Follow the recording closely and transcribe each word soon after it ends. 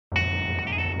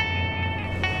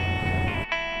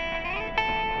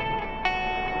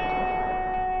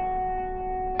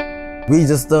We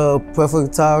just the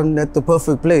perfect time at the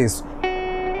perfect place.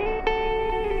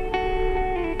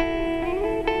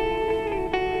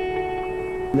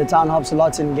 The town helps a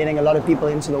lot in getting a lot of people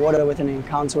into the water with an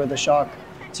encounter with a shark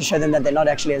to show them that they're not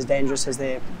actually as dangerous as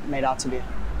they're made out to be.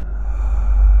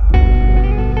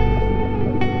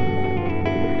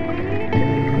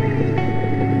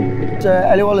 So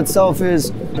Aliwal itself is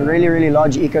a really, really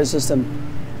large ecosystem.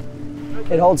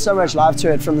 It holds so much life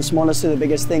to it, from the smallest to the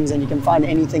biggest things, and you can find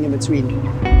anything in between.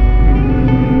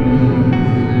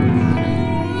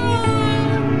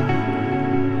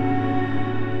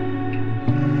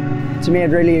 To me, it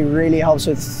really, really helps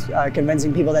with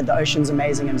convincing people that the ocean's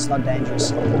amazing and it's not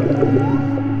dangerous.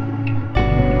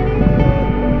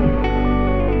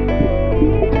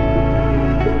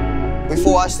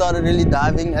 Before I started really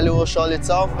diving Aliwal Shoal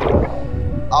itself,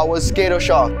 I was scared of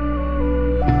sharks.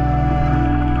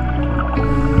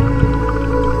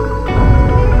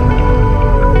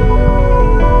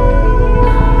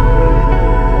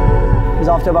 Because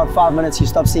after about 5 minutes, you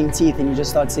stop seeing teeth and you just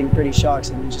start seeing pretty sharks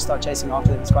and you just start chasing after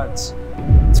them.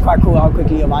 It's quite cool how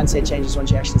quickly your mindset changes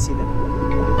once you actually see them.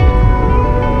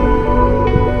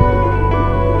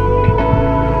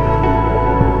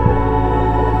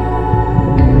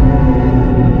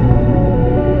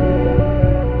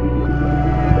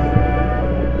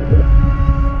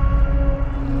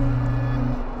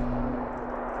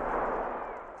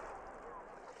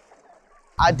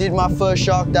 I did my first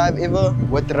shark dive ever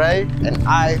with Ray, and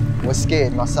I was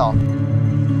scared myself.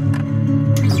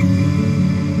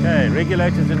 Okay,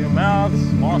 regulators in your mouths,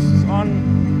 masks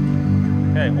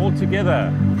on. Okay, all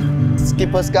together.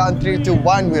 Skipper's count 3, 2,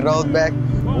 1, we rolled back,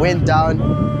 went down.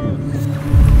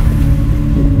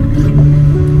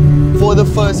 For the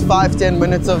first 5-10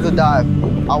 minutes of the dive,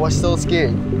 I was still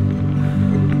scared.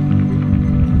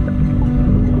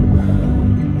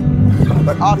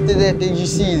 But after that, then you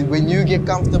see, when you get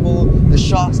comfortable, the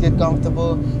sharks get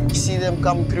comfortable, you see them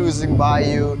come cruising by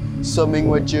you, swimming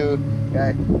with you.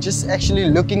 Okay? Just actually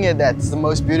looking at that, it's the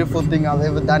most beautiful thing I've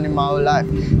ever done in my whole life.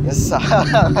 It's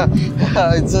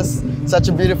just such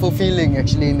a beautiful feeling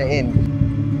actually in the end.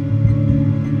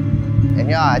 And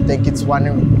yeah, I think it's one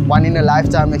in a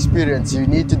lifetime experience. You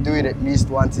need to do it at least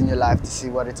once in your life to see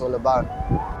what it's all about.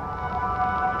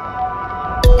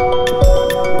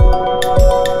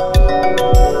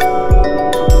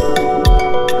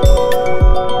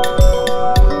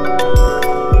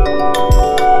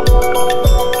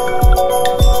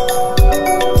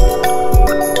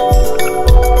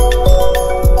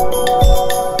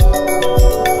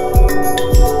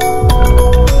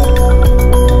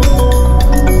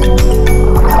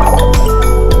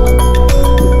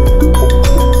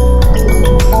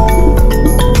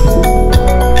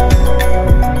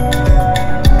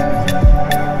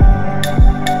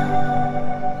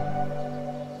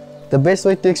 The best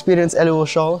way to experience Aliwal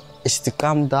Shoal is to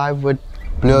come dive with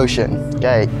Blue Ocean.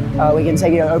 Okay. We can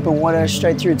take you open water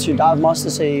straight through to dive master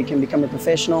so you can become a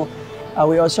professional.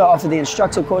 We also offer the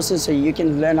instructor courses so you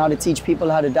can learn how to teach people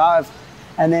how to dive.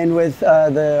 And then with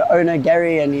the owner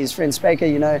Gary and his friend Spaker,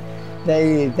 you know,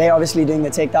 they're obviously doing the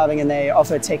tech diving and they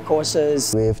offer tech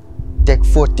courses. We have Tech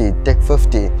 40, Tech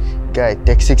 50, okay,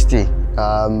 Tech 60,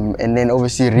 and then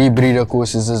obviously rebreather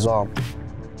courses as well.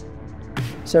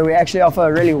 So we actually offer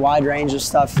a really wide range of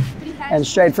stuff, and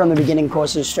straight from the beginning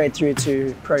courses straight through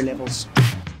to pro levels.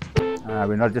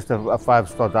 We're not just a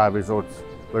 5-star dive resort.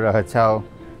 We're a hotel,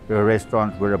 we're a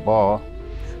restaurant, we're a bar.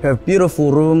 We have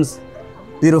beautiful rooms,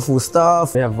 beautiful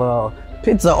stuff. We have a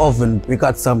pizza oven. We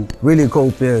got some really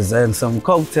cold beers and some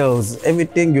cocktails,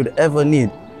 everything you'd ever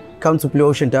need. Come to Blue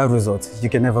Ocean Dive Resort. You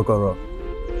can never go wrong.